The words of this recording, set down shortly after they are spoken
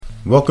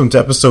Welcome to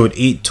episode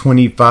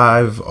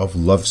 825 of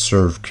Love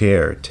Serve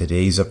Care.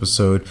 Today's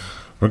episode,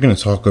 we're going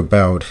to talk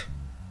about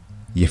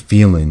your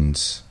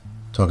feelings,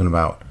 talking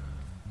about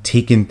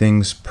taking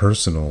things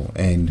personal.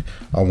 And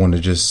I want to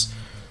just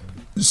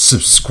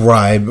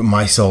subscribe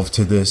myself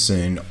to this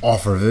and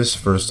offer this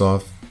first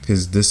off,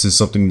 because this is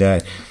something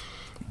that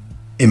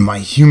in my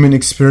human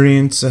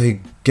experience, I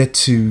get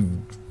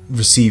to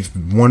receive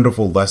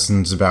wonderful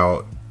lessons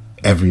about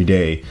every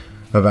day,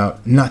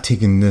 about not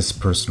taking this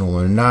personal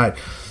or not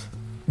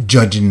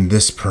judging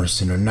this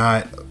person or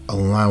not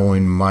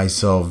allowing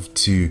myself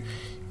to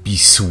be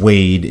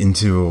swayed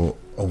into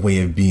a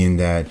way of being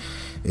that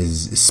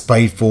is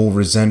spiteful,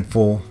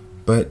 resentful.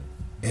 But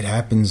it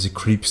happens, it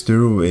creeps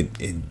through,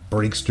 it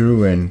breaks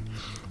through, and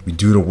we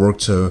do the work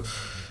to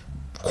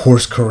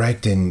course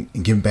correct and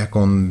get back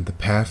on the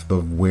path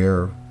of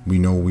where we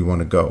know we want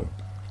to go.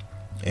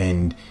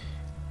 And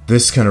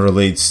this kind of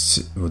relates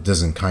to, well, it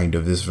doesn't kind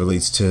of, this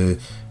relates to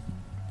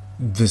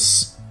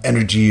this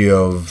energy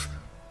of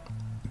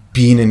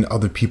being in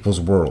other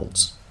people's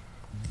worlds.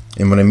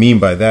 And what I mean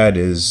by that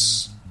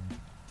is,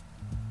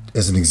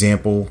 as an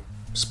example,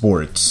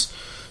 sports.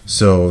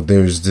 So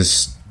there's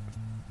this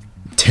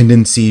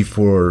tendency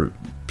for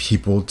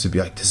people to be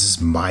like, this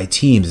is my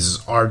team, this is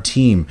our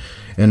team.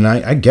 And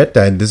I get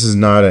that. This is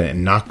not a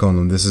knock on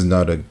them, this is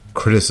not a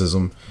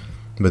criticism,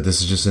 but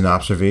this is just an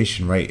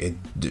observation, right?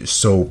 It's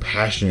so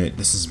passionate.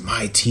 This is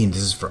my team,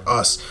 this is for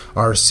us,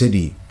 our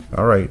city.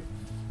 All right,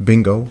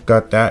 bingo,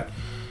 got that.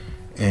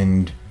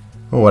 And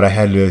what I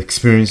had to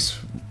experience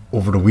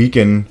over the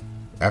weekend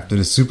after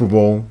the Super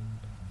Bowl,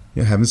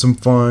 having some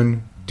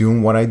fun,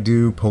 doing what I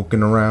do,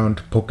 poking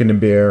around, poking the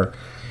bear,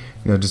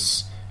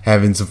 just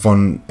having some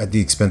fun at the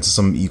expense of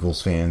some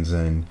Eagles fans.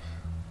 And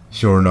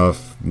sure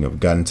enough,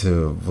 got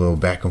into a little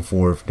back and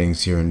forth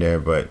things here and there,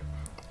 but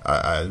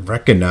I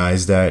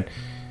recognize that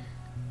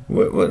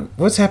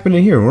what's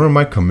happening here? Where am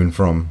I coming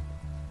from?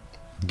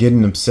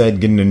 Getting upset,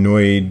 getting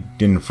annoyed,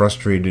 getting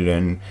frustrated,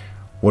 and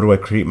what do I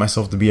create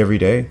myself to be every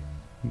day?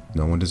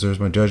 No one deserves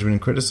my judgment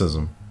and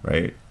criticism,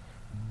 right?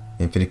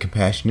 Infinite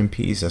compassion and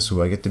peace. That's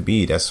who I get to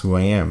be. That's who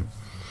I am.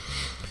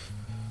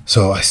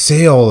 So I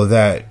say all of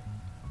that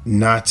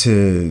not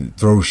to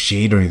throw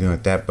shade or anything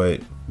like that,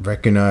 but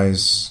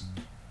recognize,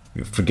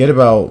 forget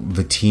about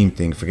the team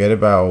thing, forget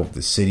about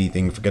the city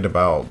thing, forget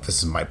about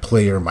this is my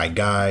player, my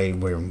guy,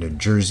 wearing the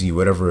jersey,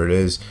 whatever it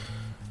is.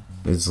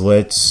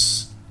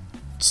 Let's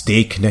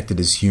stay connected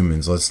as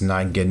humans. Let's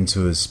not get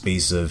into a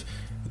space of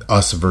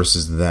us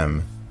versus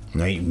them.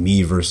 Right?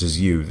 Me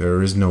versus you.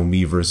 There is no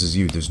me versus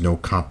you. There's no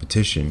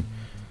competition.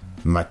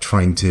 I'm not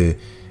trying to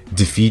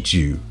defeat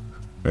you,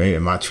 right?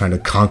 I'm not trying to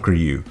conquer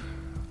you.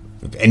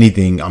 If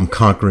anything, I'm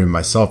conquering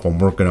myself. I'm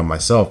working on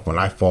myself. When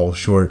I fall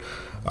short,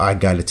 I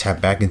got to tap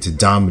back into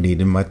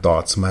dominating my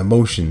thoughts, my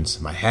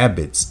emotions, my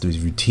habits, the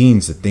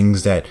routines, the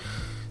things that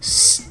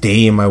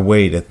stay in my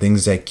way, the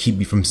things that keep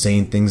me from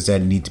saying things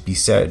that need to be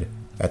said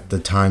at the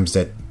times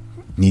that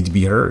need to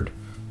be heard.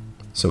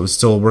 So it's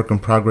still a work in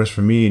progress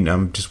for me, and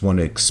I just want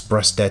to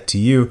express that to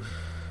you,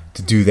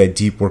 to do that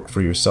deep work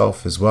for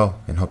yourself as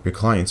well and help your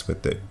clients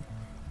with it.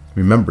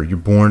 Remember, you're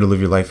born to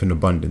live your life in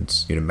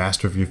abundance. You're the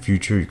master of your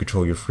future, you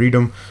control your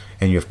freedom,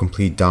 and you have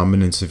complete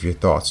dominance of your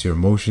thoughts, your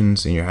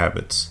emotions, and your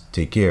habits.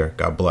 Take care.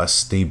 God bless.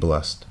 Stay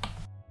blessed.